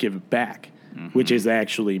 yeah, to give it back, which is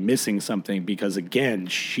actually missing something because, again,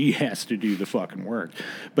 she has to do the fucking work.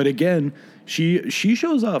 But again, she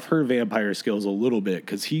shows off her vampire skills a little bit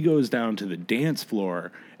because he goes down to the dance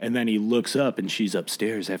floor and then he looks up and she's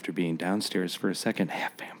upstairs after being downstairs for a second,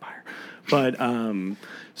 half vampire. But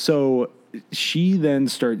so she then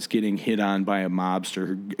starts getting hit on by a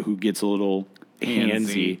mobster who gets a little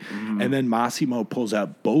handsy. And then Massimo pulls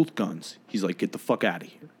out both guns. He's like, get the fuck out of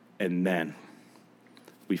here. And then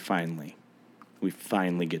we finally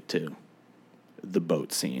get to the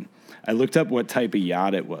boat scene. I looked up what type of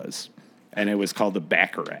yacht it was, and it was called the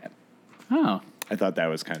Baccarat. oh. I thought that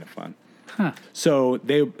was kind of fun. So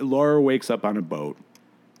Laura wakes up on a boat.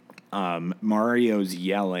 Mario's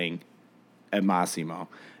yelling at Massimo,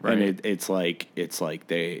 Right. and it's like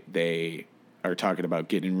they are talking about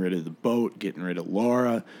getting rid of the boat, getting rid of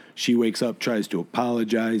Laura. She wakes up, tries to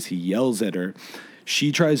apologize. He yells at her.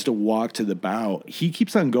 She tries to walk to the bow. He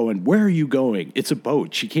keeps on going, where are you going? It's a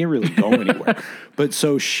boat. She can't really go anywhere. But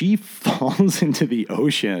so she falls into the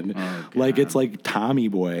ocean like it's like Tommy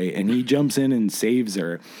Boy, and he jumps in and saves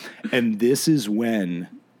her. And this is when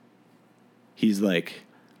he's like,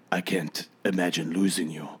 I can't imagine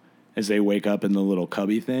losing you. As they wake up in the little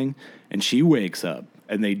cubby thing, and she wakes up,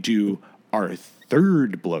 and they do our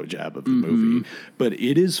third blowjob of the movie, but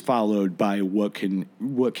it is followed by what can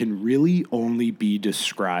really only be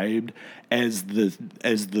described as the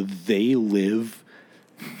They Live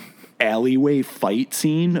alleyway fight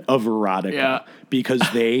scene of erotica, Yeah. because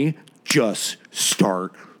they just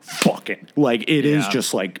start fucking like it is Yeah.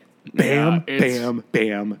 just like bam, Yeah, it's- bam,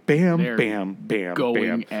 bam, bam, They're bam, bam,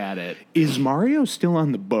 Going bam. at it. Is Mario still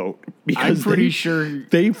on the boat? I'm pretty sure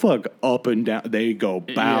They fuck up and down. They go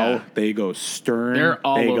bow. Yeah. They go stern. They're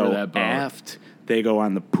all they over go that boat. aft. They go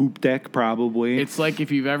on the poop deck probably. it's like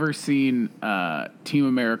if you've ever seen Team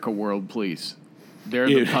America World Police. They're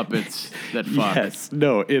the It- puppets that fuck. Yes.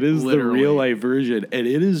 No, it is Literally. the real life version. And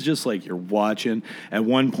it is just like you're watching. At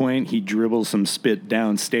one point, he dribbles some spit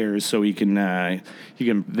downstairs so he can.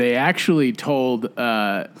 They actually told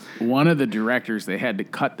one of the directors they had to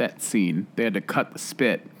cut that scene. They had to cut the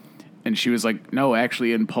spit. And she was like, no,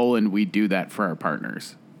 actually, in Poland, we do that for our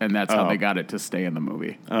partners. And that's how Oh. they got it to stay in the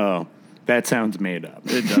movie. Oh, that sounds made up.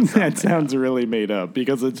 It does sound that made sounds really made up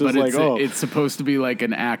because it's just But like, it's supposed to be like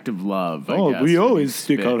an act of love. I oh, guess, we when always you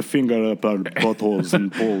stick spit. our finger up our buttholes in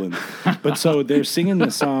Poland. But so they're singing the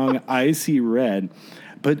song I See Red.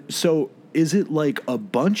 But so is it like a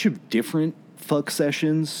bunch of different fuck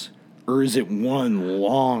sessions or is it one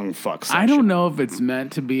long fuck session? I don't know if it's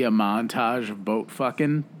meant to be a montage of boat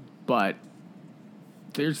fucking, but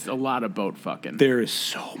there's a lot of boat fucking. There is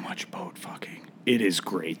so much boat fucking. It is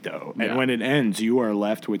great, though. Yeah. And when it ends, you are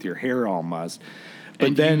left with your hair all mussed. But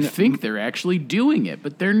And then you think they're actually doing it,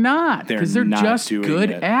 but they're not. They're Because they're not just doing good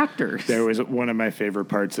it. actors. there was one of my favorite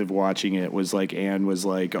parts of watching it was like Anne was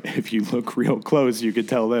like, if you look real close, you could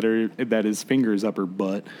tell that his finger's up her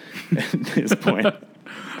butt at this point.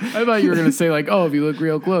 I thought you were going to say, like, oh, if you look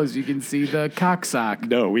real close, you can see the cock sock.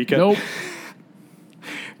 No, we can. Nope.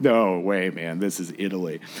 No way, man. This is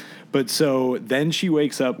Italy. But so then she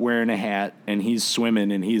wakes up wearing a hat and he's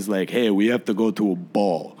swimming and he's like, hey, we have to go to a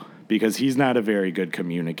ball because he's not a very good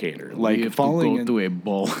communicator. Like You have falling to go to a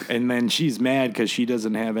ball. and then she's mad because she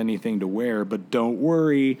doesn't have anything to wear. But don't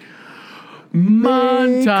worry.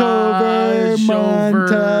 Montage over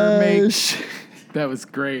montage. That was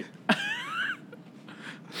great.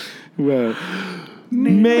 Well,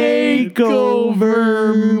 makeover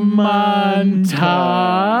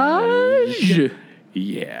montage.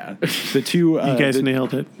 Yeah, the two. You guys the,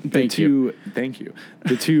 nailed it. Thank you. Thank you.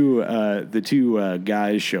 The two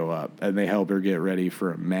guys show up and they help her get ready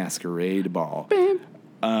for a masquerade ball.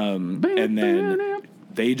 And then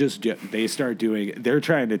they start doing. They're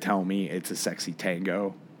trying to tell me it's a sexy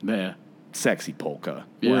tango, Yeah. sexy polka.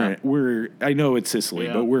 Yeah. We're I know it's Sicily,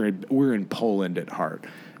 Yeah. but we're in Poland at heart.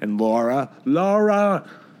 And Laura,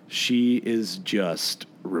 she is just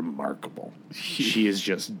remarkable. She is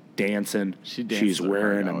just dancing. She danced She's her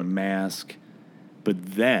wearing heart a out. mask. But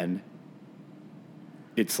then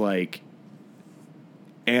it's like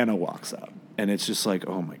Anna walks up and it's just like,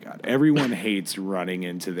 oh my God. Everyone hates running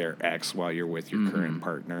into their ex while you're with your current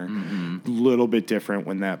partner. A little bit different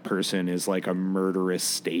when that person is like a murderous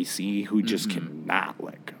Stacy who just cannot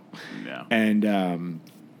let go. Yeah. And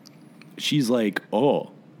she's like, oh,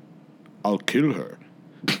 I'll kill her.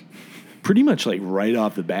 Pretty much like right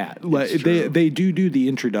off the bat. Like they do the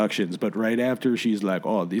introductions, but right after she's like,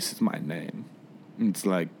 oh, this is my name. And it's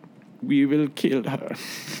like, we will kill her.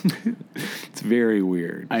 It's very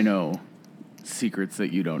weird. I know secrets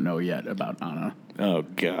that you don't know yet about Anna. Oh,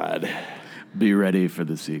 God. Be ready for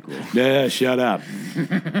the sequel. Yeah, shut up.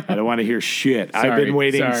 I don't want to hear shit. I've Sorry, been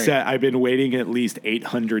waiting. sorry. I've been waiting at least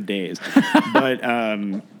 800 days. But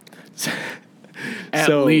At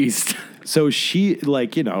so- least. So she,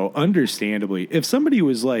 like, you know, understandably, if somebody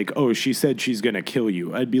was like, oh, she said she's going to kill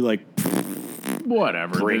you, I'd be like,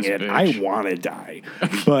 Whatever. bring this it. bitch. I want to die.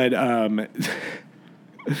 But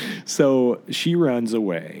so she runs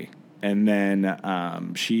away. And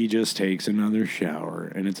then she just takes another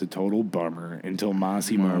shower, and it's a total bummer until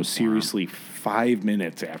Massimo, seriously, 5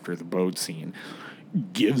 minutes after the boat scene,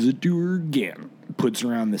 gives it to her again, puts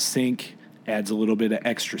her on the sink, adds a little bit of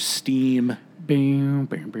extra steam. Bam,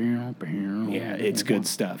 bam, bam, bam. Yeah, it's good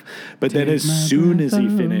stuff. But then as soon as he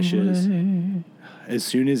finishes, as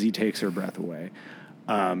soon as he takes her breath away,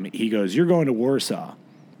 he goes, you're going to Warsaw.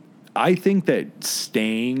 I think that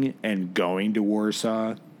staying and going to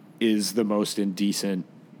Warsaw is the most indecent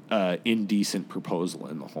proposal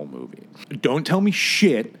in the whole movie. Don't tell me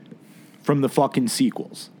shit from the fucking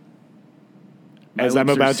sequels. As I'm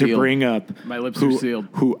lips are about to sealed. bring up My lips are sealed.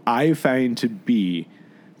 who I find to be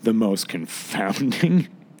the most confounding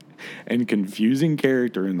and confusing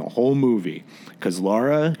character in the whole movie. Because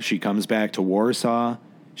Laura, she comes back to Warsaw.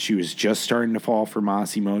 She was just starting to fall for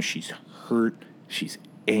Massimo. She's hurt. She's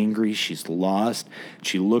angry. She's lost.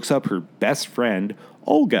 She looks up her best friend,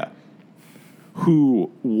 Olga,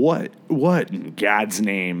 who, what in God's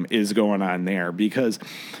name is going on there? Because,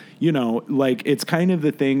 you know, like, it's kind of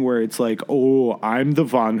the thing where it's like, oh, I'm the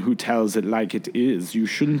one who tells it like it is. You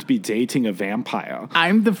shouldn't be dating a vampire.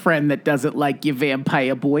 I'm the friend that doesn't like your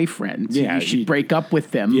vampire boyfriend. So Yeah, you should he- break up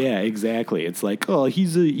with them. Yeah, exactly. It's like, oh,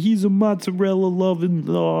 he's a mozzarella loving,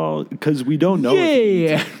 because we don't know.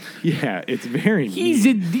 Yeah. Yeah, it's very He's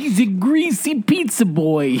neat. a greasy pizza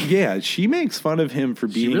boy. Yeah, she makes fun of him for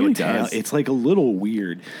being really Italian. does. It's like a little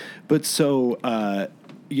weird. But so,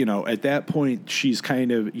 you know, at that point, she's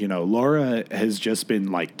kind of, you know, Laura has just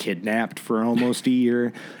been like kidnapped for almost a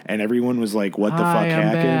year. And everyone was like, what the Hi, fuck I'm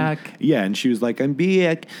happened? back. Yeah, and she was like, I'm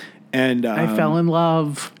back. And I fell in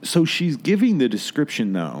love. so she's giving the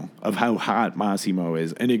description, though, of how hot Massimo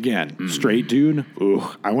is. And again, straight dude, ooh,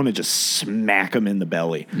 I want to just smack him in the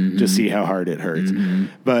belly to see how hard it hurts.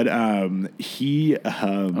 But he,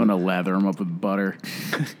 I'm gonna lather him up with butter.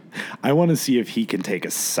 I want to see if he can take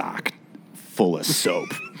a sock full of soap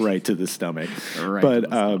right to the stomach. Right But to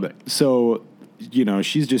the stomach. so, you know,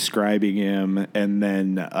 she's describing him, and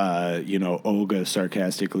then, you know, Olga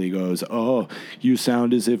sarcastically goes, oh, you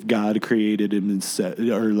sound as if God created him,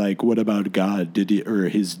 or like, what about God? Did he, or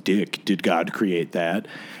his dick, did God create that?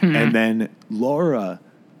 And then Laura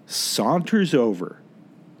saunters over,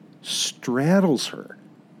 straddles her,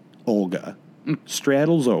 Olga,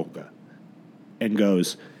 straddles Olga, and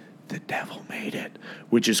goes, "The devil made it,"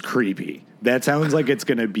 which is creepy. That sounds like it's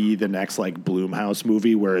going to be the next like Blumhouse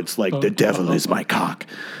movie where it's like, "The devil is my cock."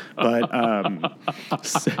 But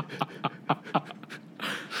sorry,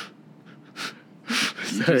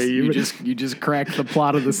 You just cracked the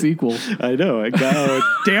plot of the sequel. I know.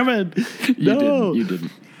 Damn it. You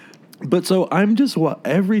didn't. But so I'm just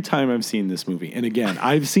every time I've seen this movie, and again,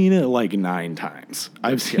 I've seen it like 9 times.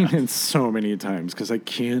 I've seen it so many times because I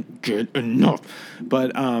can't get enough.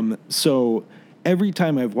 But so every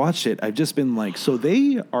time I've watched it, I've just been like, so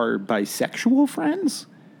they are bisexual friends?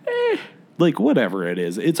 Like, whatever it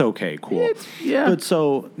is, it's okay, cool. Yeah. But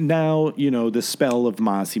so now, the spell of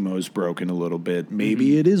Massimo's broken a little bit.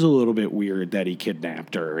 Maybe it is a little bit weird that he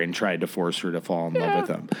kidnapped her and tried to force her to fall in love with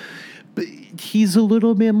him. But he's a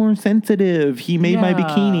little bit more sensitive. He made my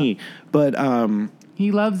bikini. But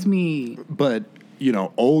He loves me. but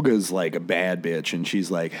Olga's like a bad bitch, and she's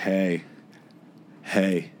like, hey,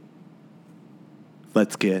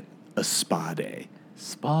 let's get a spa day.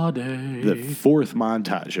 Spa day. The 4th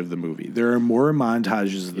montage of the movie. There are more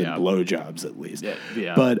montages than Yeah. blowjobs, at least.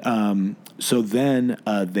 Yeah. But so then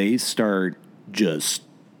they start just,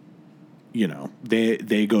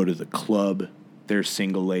 they go to the club. They're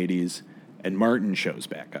single ladies, and Martin shows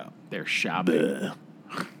back up. They're shopping.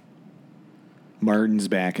 Martin's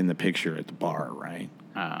back in the picture at the bar, right?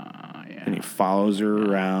 Yeah. And he follows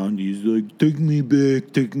her around. He's like, take me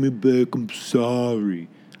back, I'm sorry.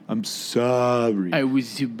 I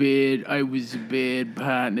was a bad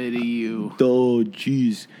partner to you. Oh,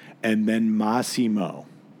 jeez. And then Massimo,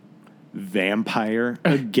 vampire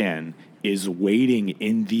again, is waiting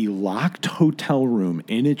in the locked hotel room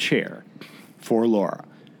in a chair for Laura.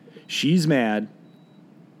 She's mad.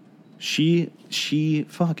 She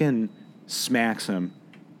fucking smacks him.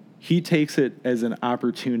 He takes it as an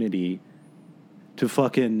opportunity to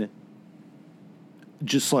fucking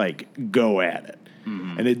just like go at it.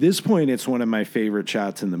 And at this point, it's one of my favorite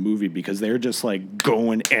shots in the movie because they're just like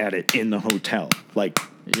going at it in the hotel. Like,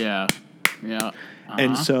 Yeah.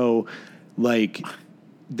 and so like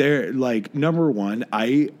they're like, number one,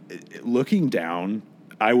 looking down,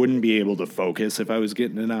 I wouldn't be able to focus if I was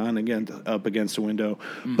getting it on up against a window.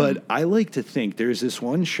 But I like to think there's this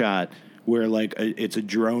one shot where like it's a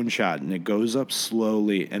drone shot and it goes up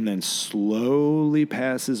slowly and then slowly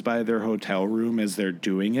passes by their hotel room as they're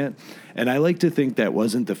doing it. And I like to think that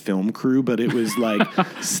wasn't the film crew, but it was like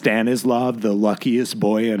Stanislav, the luckiest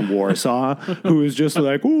boy in Warsaw, who was just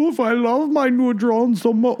like, "Oh, if I love my new drone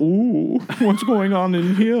so much, ooh, what's going on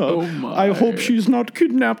in here? Oh my. I hope she's not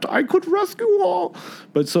kidnapped. I could rescue her."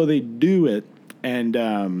 But so they do it, and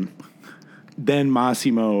then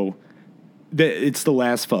Massimo. It's the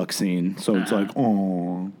last fuck scene, so it's like,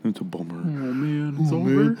 oh, it's a bummer. Oh, man. It's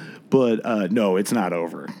over? But no, it's not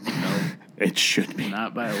over. No. It should be.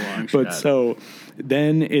 Not by a long shot. But so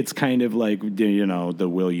then it's kind of like, the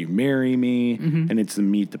 "Will you marry me?" and it's the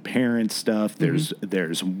meet the parents stuff. There's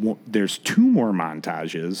 2 more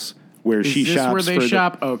montages where Is she this shops where they for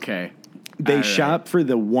shop? Okay. They All shop for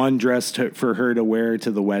the one dress for her to wear to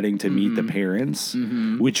the wedding to meet the parents,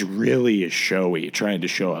 which really is showy, trying to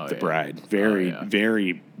show up the bride. Very,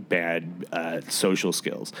 very bad social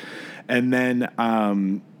skills. And then,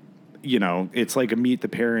 it's like a meet the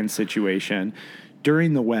parents situation.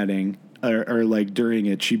 During the wedding, or like during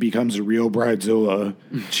it, she becomes a real bridezilla.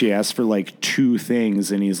 She asks for like 2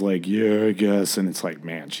 things, and he's like, "Yeah, I guess." And it's like,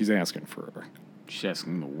 man, she's asking for She's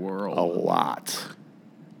asking the world. a lot.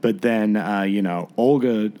 But then,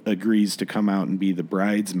 Olga agrees to come out and be the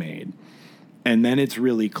bridesmaid. And then it's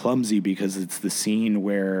really clumsy because it's the scene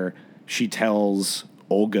where she tells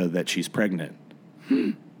Olga that she's pregnant.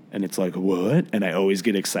 And it's like, what? And I always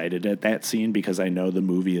get excited at that scene because I know the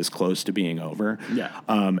movie is close to being over. Yeah.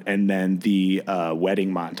 And then the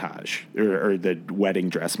wedding montage or the wedding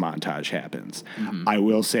dress montage happens. I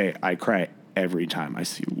will say I cry every time I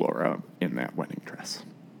see Laura in that wedding dress.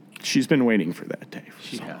 She's been waiting for that day.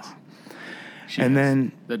 She has. And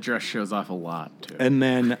then the dress shows off a lot, too. and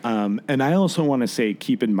then and I also want to say,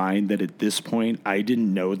 keep in mind that at this point I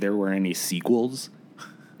didn't know there were any sequels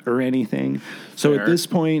or anything. So Fair. at this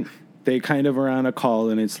point they kind of are on a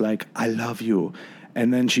call and it's like, "I love you."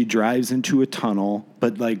 And then she drives into a tunnel,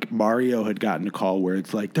 but like Mario had gotten a call where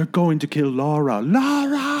it's like, "They're going to kill Laura.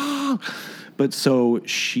 But so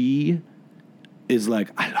she is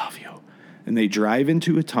like, "I love you." And they drive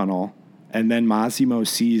into a tunnel, and then Massimo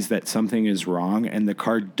sees that something is wrong, and the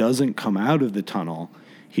car doesn't come out of the tunnel.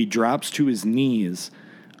 He drops to his knees,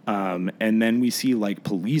 And then we see like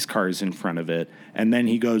police cars in front of it. And then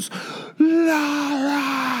he goes,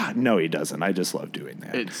 Lara! No, he doesn't. I just love doing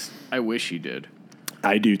that. I wish he did.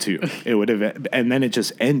 I do too. It would have, and then it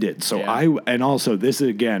just ended. So Yeah. and also this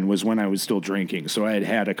again was when I was still drinking. So I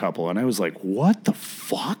had a couple and I was like, what the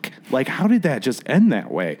fuck? Like, how did that just end that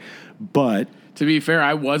way? But To be fair,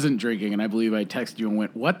 I wasn't drinking, and I believe I texted you and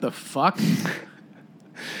went, "What the fuck?"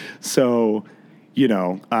 so,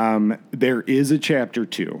 there is a chapter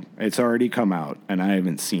 2. It's already come out and I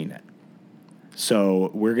haven't seen it. So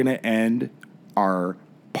we're going to end our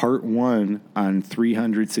part 1 on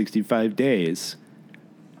 365 days.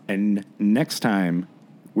 And next time,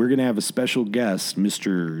 we're going to have a special guest,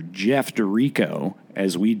 Mr. Jeff DeRico,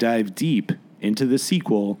 as we dive deep into the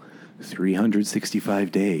sequel,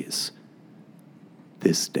 365 Days.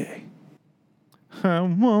 This day. I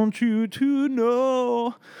want you to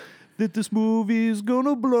know that this movie's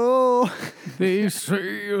gonna blow. They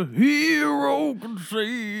say a hero can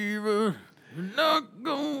save us. Not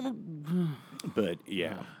gonna. But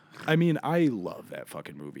yeah. I mean, I love that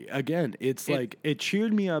fucking movie. Again, it's like, it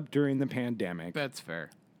cheered me up during the pandemic. That's fair.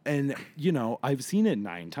 And, I've seen it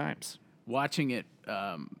 9 times. Watching it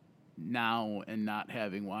now and not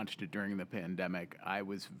having watched it during the pandemic, I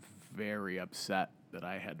was very upset that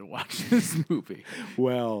I had to watch this movie.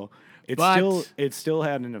 Well, it still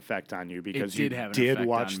had an effect on you because you did have an did effect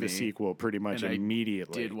watch on the me, sequel pretty much and I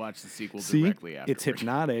immediately. did watch the sequel See, directly after. it's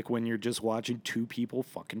hypnotic when you're just watching 2 people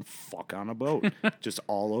fucking fuck on a boat, just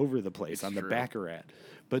all over the place on the true. Baccarat.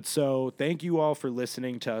 But so, thank you all for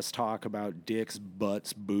listening to us talk about dicks,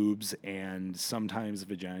 butts, boobs, and sometimes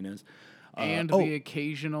vaginas. And the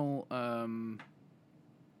occasional,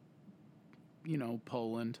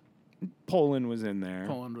 Poland. Poland was in there.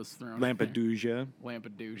 Poland was thrown. in Lampedusa. there.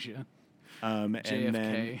 Lampedusa. And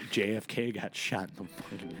then JFK got shot in the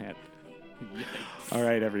fucking head. All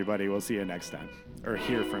right, everybody. We'll see you next time. Or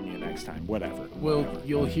hear from you next time. Whatever.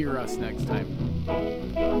 You'll hear us next time.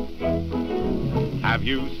 Have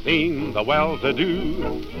you seen the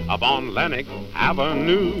well-to-do up on Lenox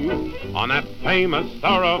Avenue, on that famous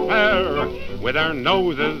thoroughfare with their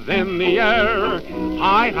noses in the air,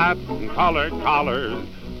 high hats and colored collars,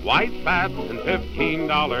 white spats and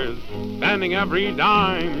 $15, spending every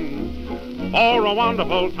dime for a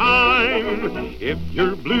wonderful time? If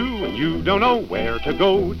you're blue and you don't know where to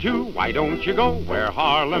go to, why don't you go where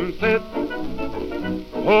Harlem sits,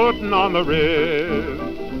 putting on the Ritz?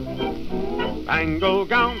 Spangled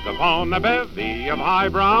gowns upon a bevy of high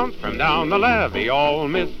browns from down the levee, all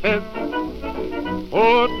misfits,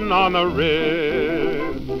 putting on the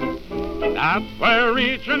Ritz. That's where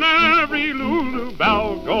each and every Lulu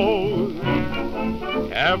Belle goes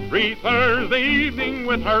every Thursday evening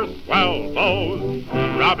with her swell beaux.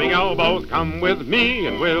 Rubbing elbows, come with me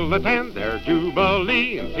and we'll attend their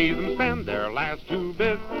jubilee and see them spend their last 2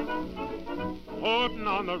 bits putting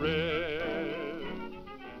on the Ritz.